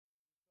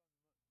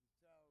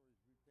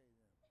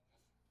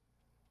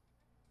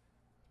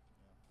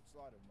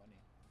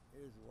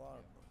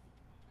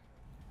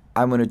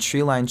I'm on a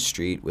tree-lined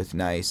street with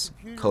nice,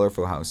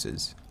 colorful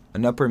houses,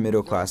 an upper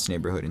middle-class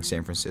neighborhood in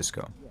San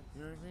Francisco.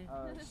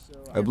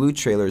 A blue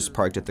trailer is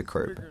parked at the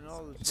curb.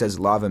 It says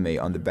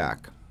Lavame on the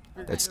back.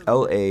 That's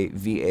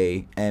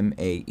Lavamae.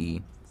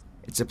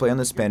 It's a play on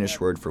the Spanish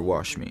word for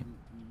wash me.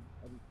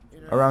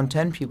 Around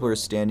 10 people are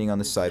standing on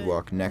the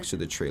sidewalk next to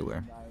the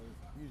trailer.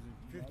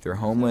 They're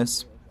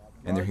homeless,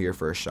 and they're here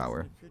for a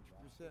shower.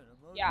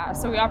 Yeah,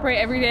 so we operate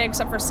every day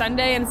except for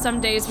Sunday, and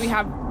some days we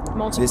have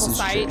multiple This is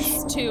sites,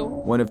 Trish, too.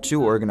 one of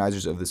two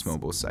organizers of this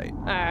mobile site.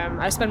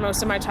 I spend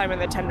most of my time in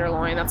the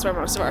Tenderloin. That's where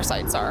most of our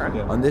sites are.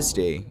 On this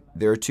day,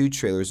 there are two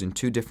trailers in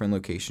two different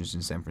locations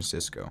in San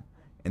Francisco,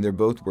 and they're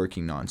both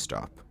working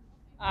nonstop.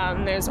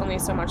 There's only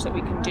so much that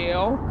we can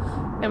do,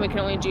 and we can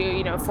only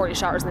do, 40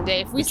 showers in a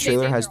day. If we The stay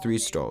trailer there, has we'll 3 only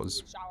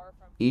stalls. shower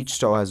from Each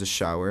stall has a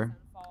shower,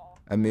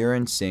 a mirror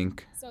and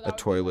sink, So that a would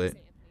be toilet,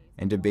 mostly-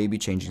 and a baby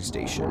changing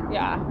station.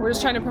 Yeah, we're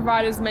just trying to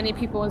provide as many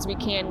people as we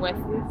can with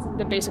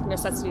the basic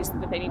necessities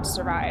that they need to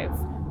survive.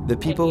 The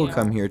people who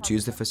come here to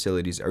use the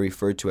facilities are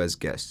referred to as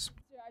guests.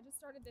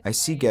 I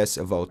see guests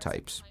of all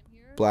types: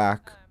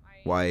 black,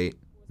 white,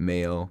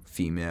 male,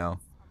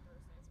 female.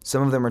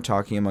 Some of them are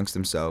talking amongst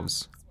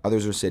themselves,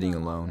 others are sitting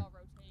alone.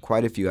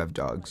 Quite a few have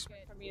dogs.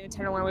 For me in the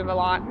Tenderloin, we have a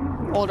lot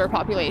older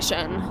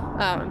population,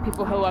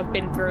 people who have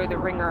been through the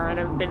ringer and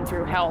have been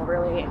through hell,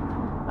 really,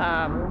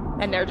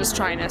 and they're just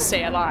trying to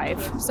stay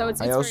alive. So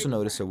it's I very also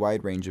notice a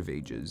wide range of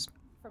ages.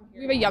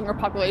 We have a younger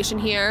population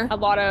here, a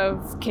lot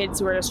of kids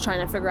who are just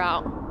trying to figure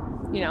out,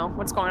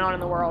 what's going on in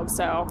the world.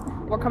 So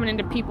we're coming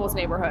into people's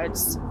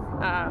neighborhoods.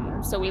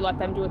 So we let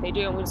them do what they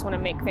do, and we just want to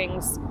make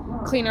things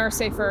cleaner,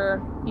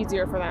 safer,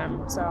 easier for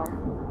them. So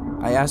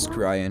I asked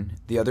Ryan,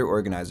 the other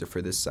organizer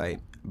for this site,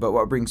 about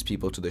what brings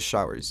people to the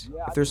showers,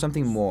 if there's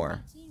something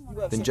more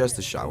than just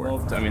the shower.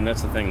 Well, I mean,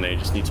 that's the thing. They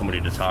just need somebody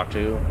to talk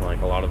to.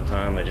 Like, a lot of the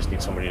time, they just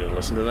need somebody to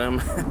listen to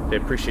them. They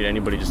appreciate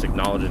anybody just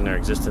acknowledging their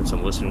existence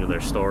and listening to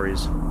their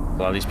stories. A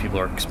lot of these people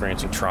are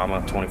experiencing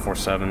trauma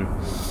 24/7,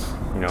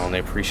 and they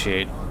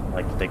appreciate,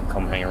 like, they can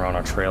come hang around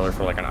our trailer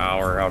for like an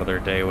hour out of their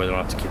day where they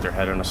don't have to keep their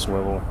head on a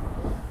swivel.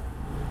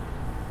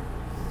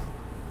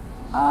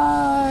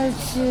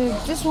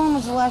 This one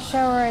was the last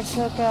shower I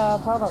took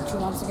probably about 2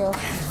 months ago.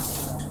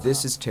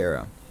 This is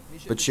Tara,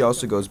 but she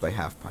also goes by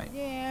Half Pint.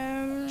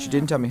 She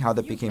didn't tell me how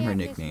that became her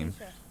nickname,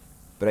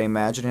 but I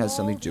imagine it has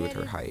something to do with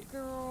her height.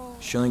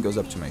 She only goes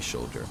up to my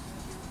shoulder.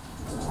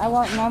 I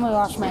normally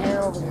wash my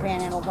hair over the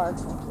Panhandle Park.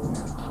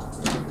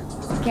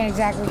 Can't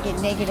exactly get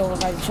naked over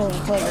by the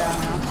children's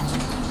playground now.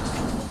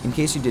 In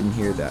case you didn't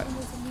hear that,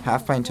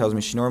 Half Pint tells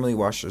me she normally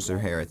washes her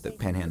hair at the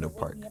Panhandle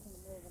Park,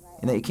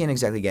 and that you can't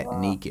exactly get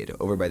naked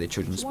over by the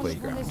children's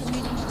playground.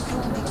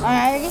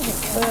 I guess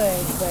it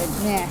could, but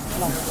nah,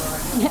 no.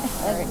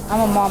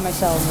 I'm a mom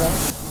myself, bro.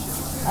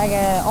 I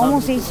got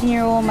almost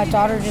 18-year-old. My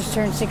daughter just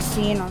turned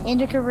 16.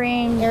 Indica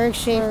Ring, Eric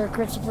Schaefer,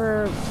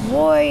 Christopher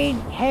Lloyd,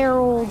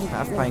 Harold.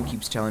 Half Pint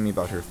keeps telling me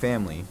about her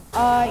family,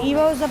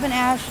 Evo's up in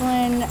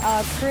Ashland.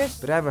 Chris.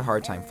 but I have a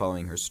hard time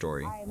following her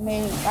story. I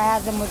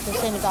had them with the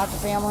St. Adopted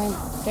family.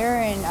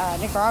 They're in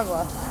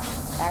Nicaragua,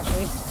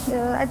 actually.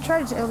 I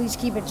try to at least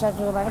keep in touch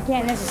with them. I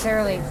can't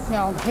necessarily,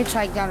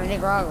 hitchhike down to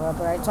Nicaragua,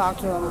 but I talk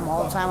to them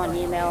all the time on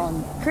email.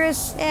 And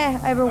Chris,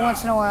 every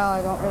once in a while,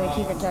 I don't really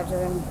keep in touch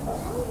with him.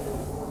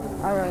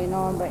 I don't really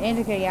know him, but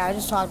Indica, yeah, I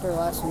just talked to her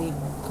last week.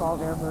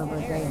 Called her for her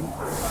birthday.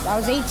 I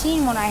was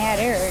 18 when I had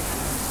Eric,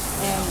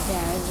 and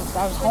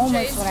I was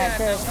homeless when I had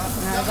Chris,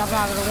 and I was not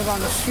going to live on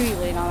the street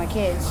with all my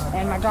kids,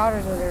 and my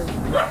daughter's with her.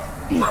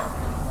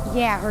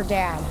 Yeah, her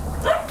dad.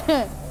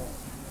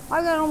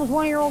 I got an almost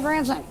 1-year-old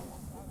grandson.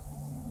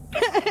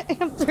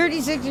 I'm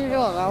 36 years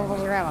old. I'm a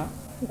grandma.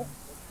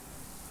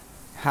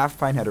 Half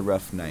Pint had a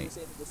rough night.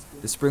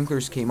 The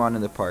sprinklers came on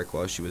in the park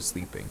while she was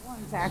sleeping.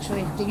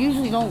 Actually, they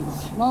usually don't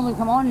normally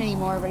come on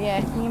anymore, but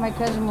yeah, me and my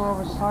cousin were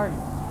over at the park.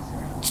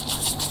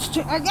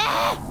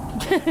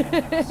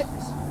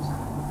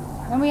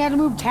 And we had to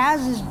move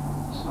Taz's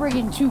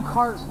friggin'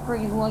 2-cart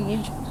friggin'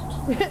 luggage.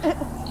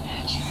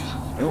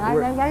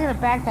 I got a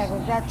backpack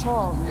with that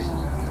tall.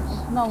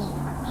 No,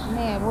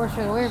 man, worse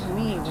for the wear for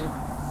me either.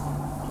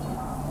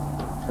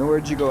 And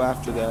where'd you go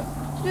after that?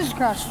 Just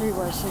across the street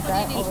where I sleep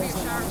at.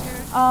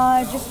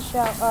 Just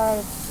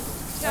a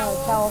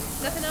towel.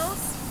 Nothing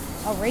else?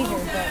 A razor,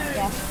 but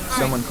yeah.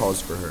 Someone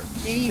calls for her.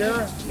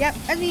 Yep,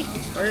 that's me.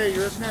 Okay,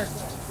 you're up next.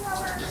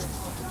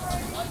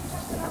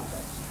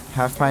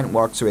 Half Pint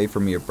walks away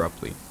from me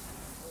abruptly.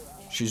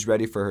 She's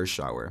ready for her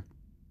shower.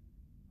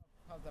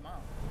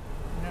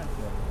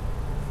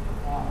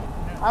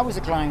 I was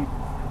a client.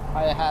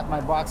 I had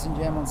my boxing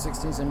gym on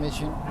 16th and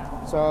Mission.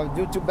 So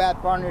due to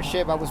bad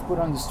partnership, I was put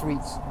on the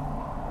streets.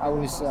 I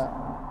was,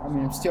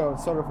 I'm still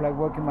sort of like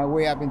working my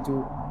way up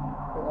into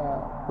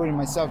putting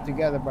myself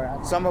together.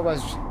 But some of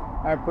us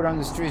are put on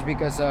the streets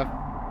because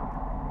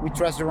we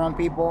trust the wrong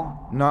people.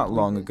 Not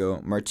long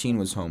ago, Martin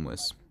was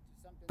homeless,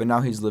 but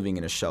now he's living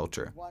in a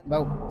shelter.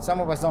 But some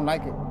of us don't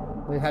like it.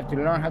 We have to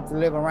learn how to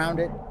live around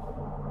it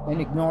and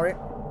ignore it,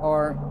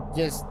 or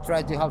just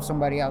try to help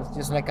somebody else,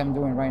 just like I'm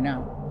doing right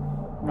now.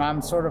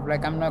 I'm sort of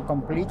like, I'm not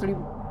completely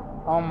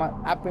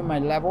up in my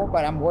level,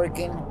 but I'm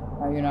working.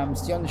 I'm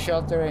still in the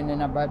shelter, and then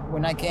but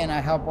when I can, I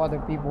help other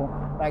people.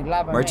 Like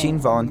Lava Martine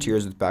Man.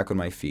 volunteers with Back on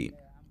My Feet,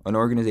 an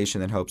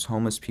organization that helps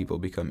homeless people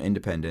become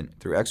independent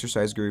through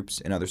exercise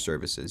groups and other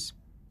services.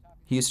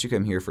 He used to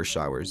come here for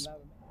showers.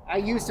 I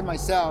used it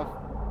myself,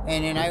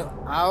 and then I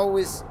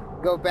always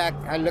go back.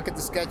 I look at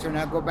the sketcher, and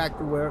I go back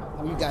to where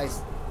you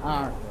guys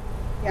are.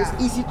 Yeah.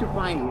 It's easy to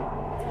find you,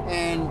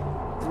 and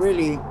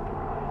really,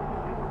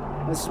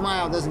 a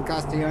smile doesn't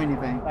cost you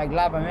anything. Like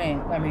Lava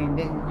Man, I mean,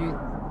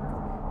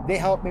 they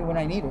helped me when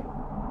I needed.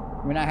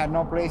 When I had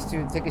no place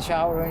to take a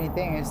shower or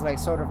anything, it's like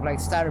sort of like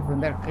started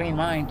from that clean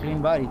mind,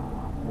 clean body.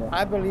 Yeah.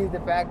 I believe the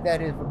fact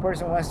that if a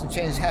person wants to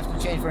change, has to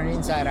change from the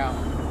inside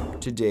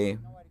out. Today,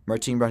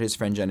 Martine brought his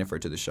friend Jennifer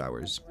to the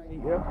showers.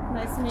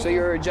 Nice to meet So you.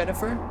 you're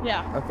Jennifer?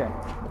 Yeah. Okay.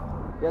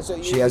 Yeah,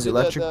 so She has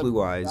electric blue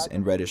eyes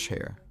and reddish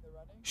hair.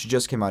 She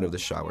just came out of the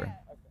shower.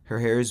 Her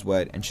hair is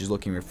wet and she's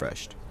looking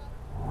refreshed.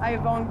 I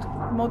have owned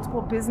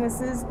multiple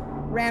businesses,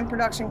 ran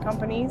production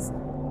companies,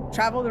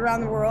 traveled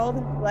around the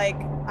world. Like,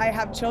 I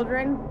have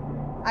children.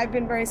 I've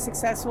been very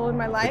successful in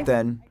my life. But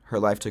then, her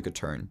life took a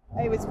turn.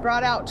 I was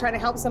brought out trying to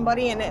help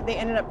somebody, and they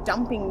ended up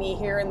dumping me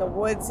here in the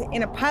woods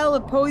in a pile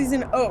of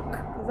poison oak.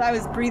 Because I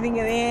was breathing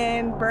it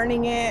in,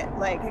 burning it,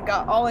 like it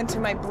got all into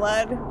my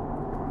blood,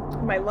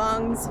 my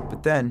lungs.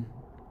 But then,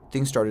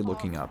 things started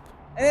looking up.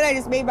 And then I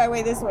just made my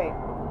way this way.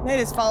 I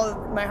just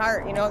followed my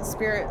heart,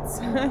 spirits.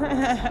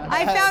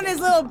 I found this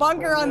little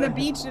bunker on the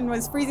beach and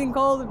was freezing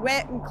cold and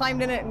wet and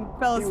climbed in it and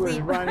fell He was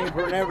asleep. running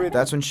from everything.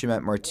 That's when she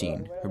met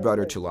Martine, who brought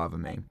her to Lava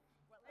Mae.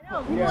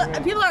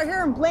 People are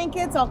here in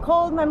blankets, all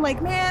cold, and I'm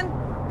like,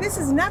 man, this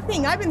is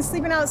nothing. I've been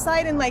sleeping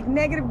outside in like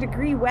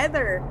 -degree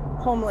weather,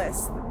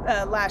 homeless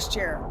last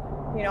year.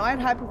 I had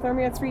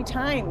hypothermia 3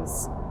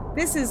 times.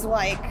 This is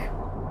like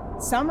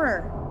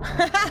summer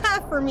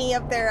for me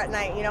up there at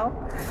night,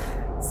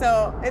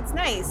 So it's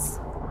nice,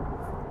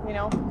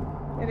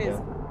 It is.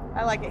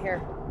 I like it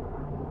here.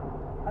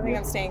 I think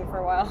I'm staying for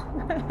a while.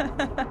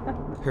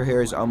 Her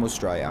hair is almost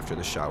dry after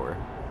the shower.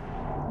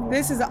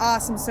 This is an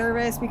awesome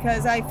service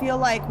because I feel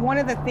like one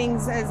of the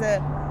things as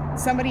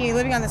somebody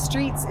living on the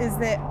streets is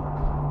that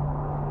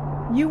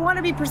you want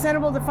to be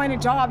presentable to find a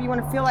job. You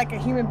want to feel like a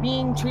human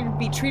being,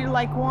 be treated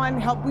like one,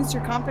 help boost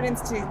your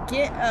confidence to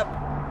get up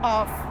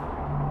off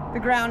the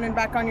ground and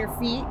back on your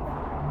feet.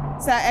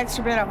 So that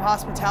extra bit of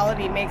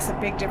hospitality makes a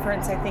big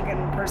difference, I think, in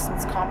a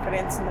person's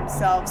confidence in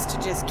themselves to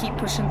just keep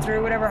pushing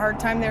through whatever hard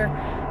time they're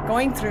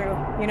going through,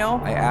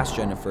 I asked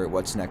Jennifer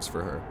what's next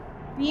for her.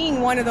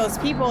 Being one of those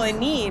people in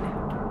need,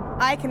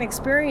 I can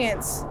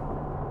experience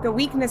the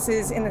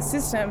weaknesses in the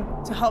system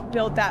to help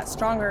build that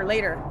stronger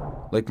later.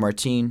 Like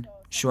Martine,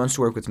 she wants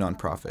to work with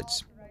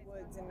nonprofits.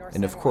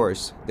 And of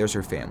course, there's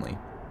her family.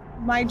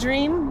 My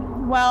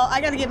dream, well,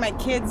 I got to get my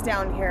kids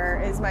down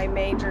here is my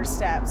major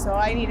step. So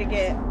I need to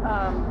get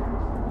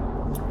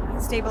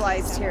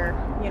stabilized here,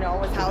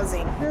 with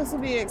housing. This will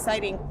be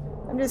exciting.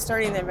 I'm just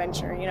starting the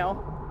adventure,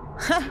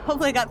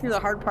 Hopefully I got through the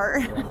hard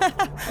part.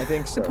 I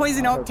think so. The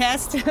poison oak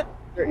test.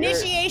 You're-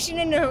 Initiation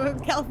into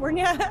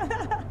California.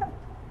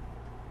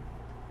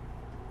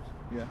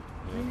 Yeah.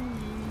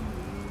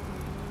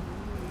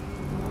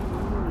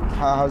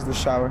 How's the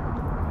shower?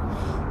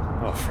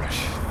 Oh, fresh.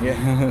 Yeah.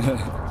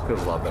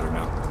 Feels a lot better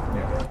now.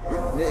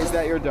 Yeah. Is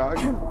that your dog?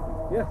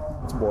 Yeah,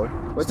 it's a boy.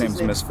 What's his his name's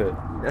name? Misfit.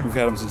 Yeah. We've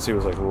had him since he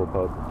was like a little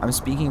pup. I'm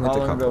speaking with How the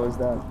long ago couple, was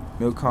that?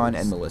 Milcon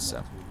and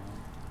Melissa.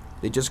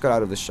 They just got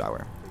out of the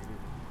shower.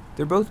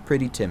 They're both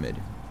pretty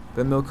timid,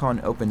 but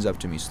Milcon opens up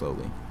to me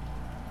slowly.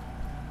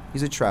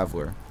 He's a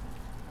traveler.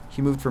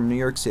 He moved from New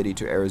York City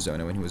to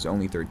Arizona when he was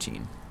only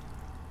 13.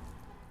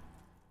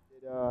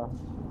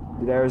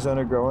 Did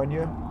Arizona grow on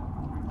you?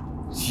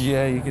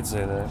 Yeah, you could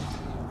say that.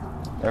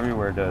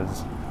 Everywhere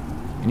does.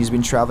 And he's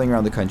been traveling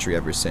around the country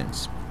ever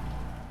since.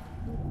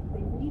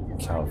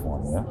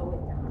 California.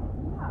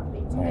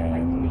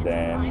 And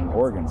then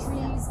Oregon.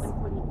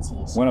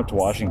 Went up to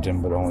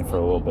Washington, but only for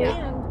a little bit.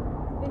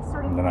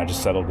 And then I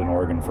just settled in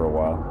Oregon for a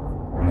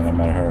while. And then I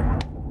met her.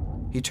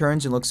 He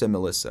turns and looks at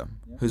Melissa,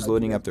 who's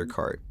loading up their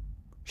cart.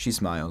 She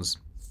smiles.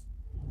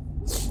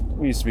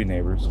 We used to be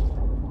neighbors.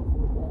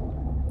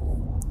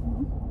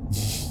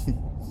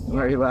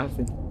 Why are you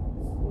laughing?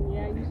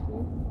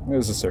 It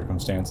was the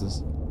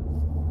circumstances.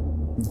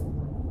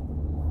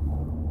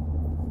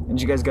 And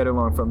you guys got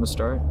along from the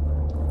start?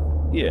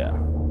 Yeah.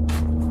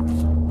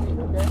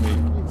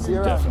 See you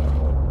around.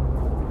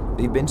 Definitely.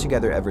 They've been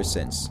together ever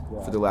since,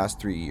 for the last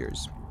 3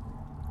 years.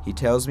 He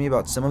tells me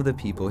about some of the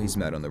people he's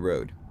met on the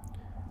road.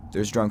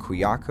 There's drunk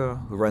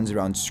Huyaka, who runs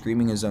around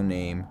screaming his own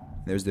name,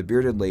 and there's the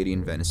bearded lady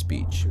in Venice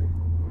Beach.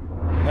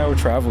 Yeah, we're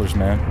travelers,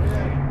 man.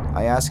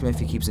 I ask him if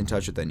he keeps in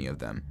touch with any of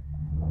them.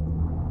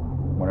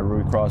 Whenever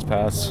we cross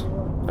paths,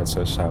 that's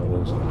just how it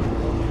is.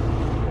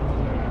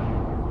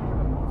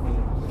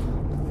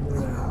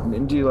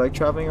 And do you like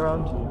traveling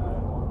around?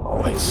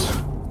 Always.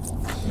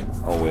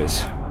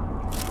 Always.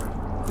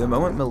 The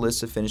moment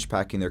Melissa finished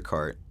packing their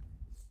cart,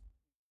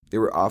 they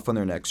were off on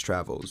their next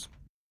travels.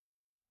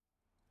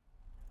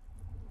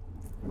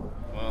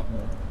 Well,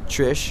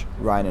 Trish,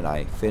 Ryan, and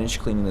I finish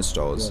cleaning the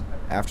stalls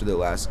after the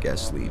last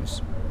guest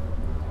leaves.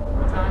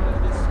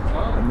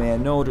 A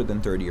man no older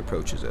than 30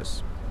 approaches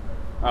us.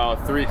 Oh,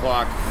 3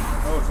 o'clock.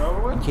 Oh, it's over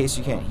with? In case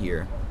you can't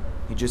hear,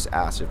 he just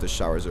asks if the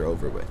showers are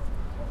over with.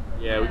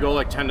 Yeah, we go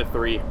like 10 to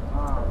 3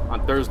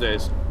 on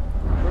Thursdays.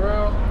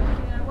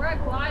 Yeah, we're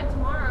at Glide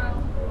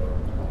tomorrow.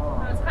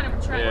 It's kind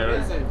of a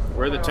trend. Yeah,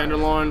 we're the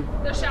Tenderloin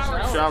The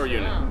shower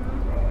unit.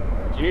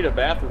 If you need a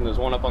bathroom, there's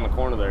one up on the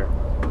corner there.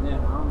 Yeah.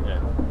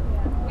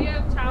 We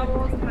have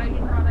towels,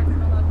 hygiene products,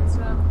 and all that good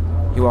stuff.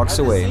 He walks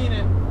away,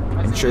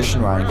 and Trish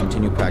and Ryan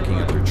continue packing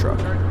up their truck.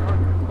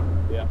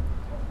 Yeah.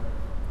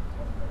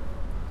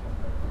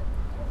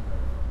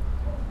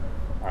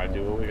 All right,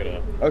 dude, we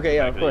gotta. Okay,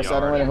 yeah, back of to the course. I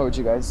don't yard. want to hold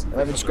you guys.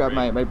 Let me just grab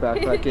my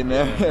backpack in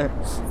there.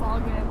 It's all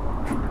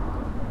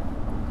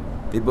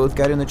good. They both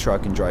get in the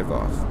truck and drive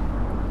off,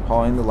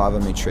 hauling the Lava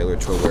Mae trailer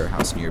to a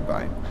warehouse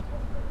nearby.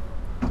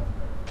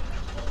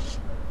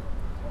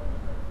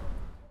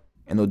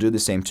 And they'll do the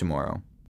same tomorrow.